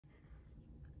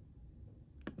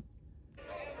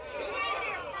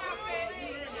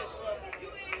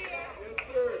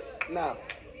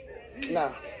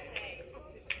Now,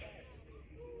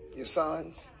 your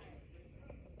sons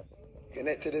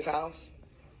connect to this house.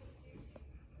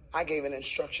 I gave an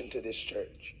instruction to this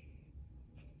church.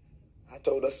 I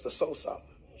told us to sow something.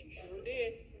 You sure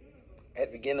did.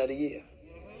 At the beginning of the year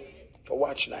for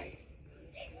watch night.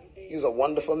 You're a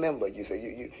wonderful member. You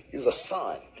say you're a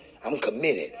son. I'm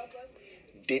committed.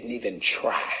 Didn't even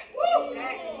try.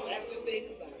 That's the thing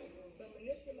about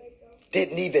it.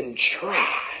 Didn't even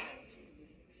try.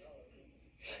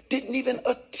 Didn't even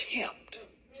attempt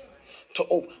to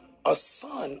open. A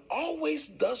son always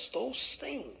does those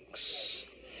things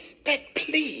that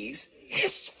please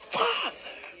his father.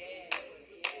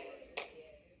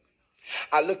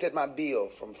 I looked at my bill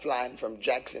from flying from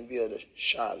Jacksonville to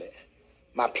Charlotte,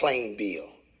 my plane bill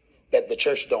that the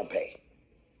church don't pay,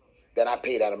 that I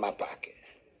paid out of my pocket.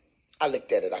 I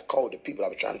looked at it. I called the people. I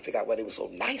was trying to figure out why they were so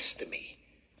nice to me.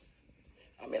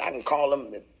 I mean, I can call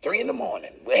them at 3 a.m.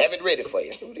 We'll have it ready for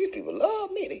you. These people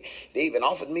love me. They even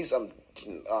offered me some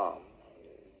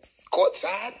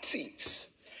courtside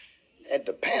seats at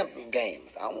the Panthers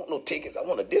games. I don't want no tickets. I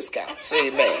want a discount. Say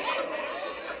amen.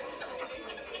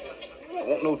 I don't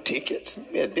want no tickets.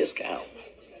 Give me a discount.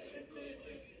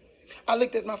 I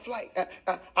looked at my flight.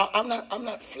 I'm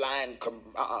not flying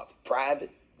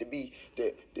private to be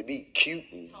cute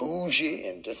and bougie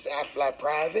and just say I fly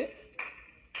private.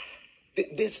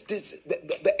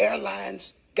 The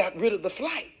airlines got rid of the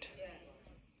flight,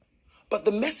 but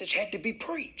the message had to be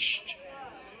preached.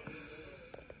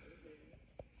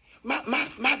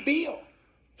 My bill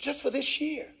just for this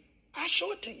year, I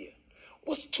show it to you,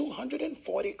 was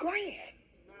 $240 grand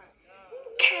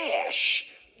cash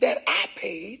that I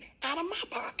paid out of my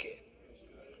pocket,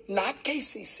 not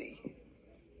KCC.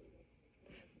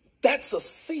 That's a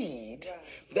seed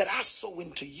that I sow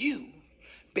into you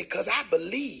because I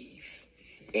believe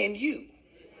in you.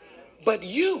 But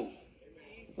you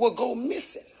will go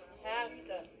missing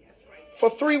for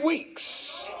 3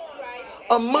 weeks,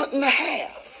 a month and a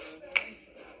half.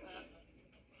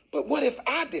 But what if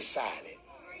I decided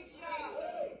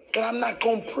that I'm not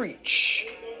going to preach,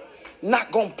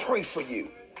 not going to pray for you,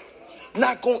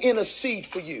 not going to intercede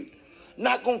for you,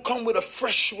 not going to come with a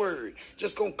fresh word,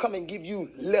 just going to come and give you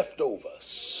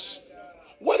leftovers?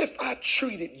 What if I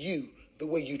treated you the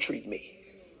way you treat me?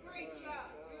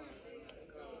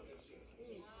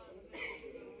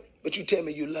 But you tell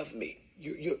me you love me.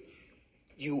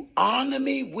 You honor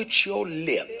me with your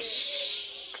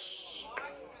lips.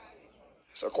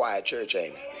 It's a quiet church,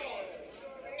 ain't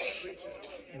it?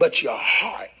 But your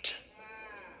heart,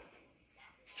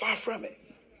 far from it.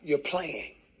 You're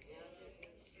playing.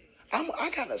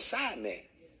 I got an assignment.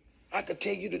 I could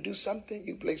tell you to do something.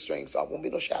 You play strings, so I won't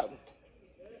be no shouting.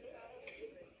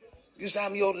 You say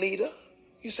I'm your leader.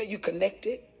 You say you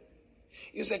connected.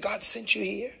 You say God sent you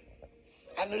here.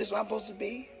 I know this is where I'm supposed to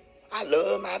be. I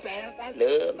love my pastor. I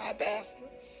love my pastor.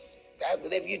 God,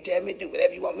 whatever you tell me to do,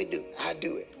 whatever you want me to do, I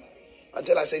do it.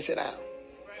 Until I say sit down.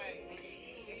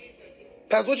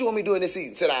 Pastor, what you want me to do in this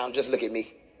season? Sit down, just look at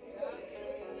me.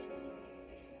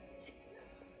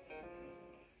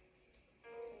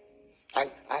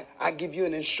 I give you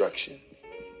an instruction.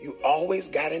 You always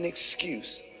got an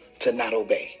excuse to not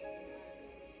obey.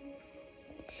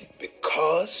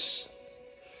 Because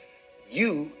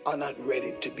you are not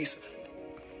ready to be.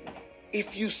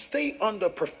 If you stay under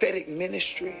prophetic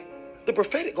ministry, the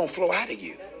prophetic gonna flow out of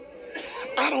you.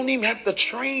 I don't even have to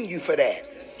train you for that.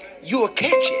 You'll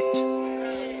catch it.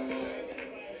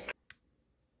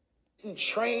 And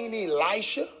train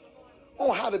Elisha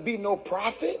on how to be no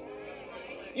prophet.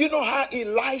 You know how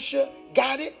Elisha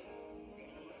got it?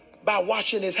 By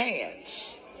washing his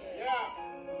hands.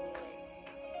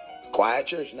 It's a quiet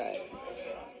church now.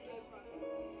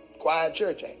 Quiet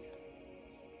church, ain't it?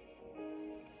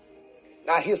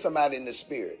 Now I hear somebody in the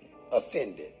spirit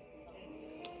offended.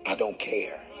 I don't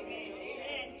care.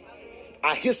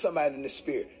 I hear somebody in the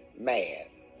spirit mad.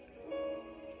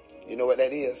 You know what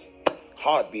that is?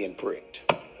 Heart being pricked.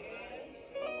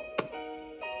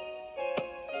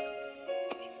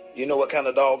 You know what kind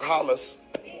of dog hollers?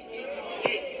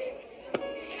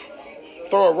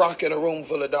 Throw a rock in a room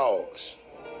full of dogs.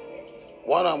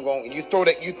 One of them going, you throw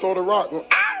the rock. Ow!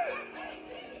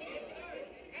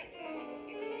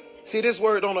 See, this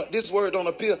word don't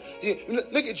appeal.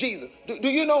 Look at Jesus. Do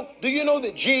you know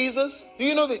that Jesus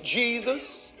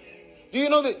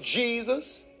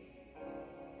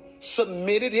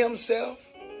submitted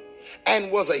himself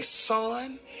and was a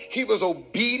son? He was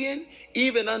obedient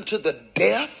even unto the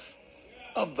death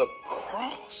of the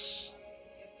cross.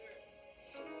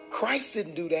 Christ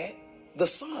didn't do that. The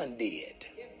Son did.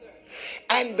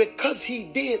 And because he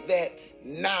did that,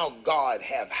 Now God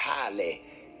have highly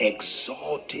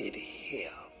exalted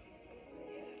him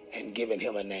and given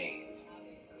him a name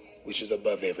which is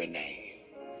above every name.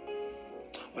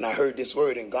 When I heard this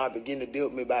word and God began to deal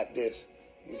with me about this,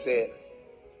 he said,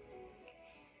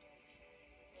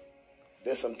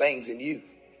 there's some things in you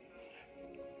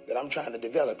that I'm trying to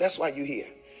develop. That's why you're here.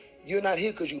 You're not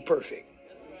here because you're perfect.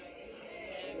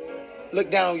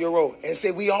 Look down your row and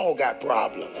say, we all got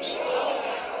problems.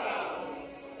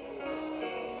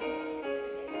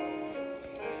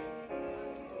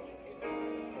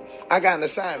 I got an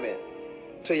assignment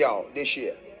to y'all this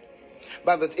year.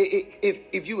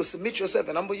 If you will submit yourself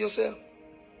and humble yourself,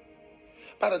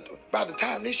 by the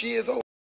time this year is over,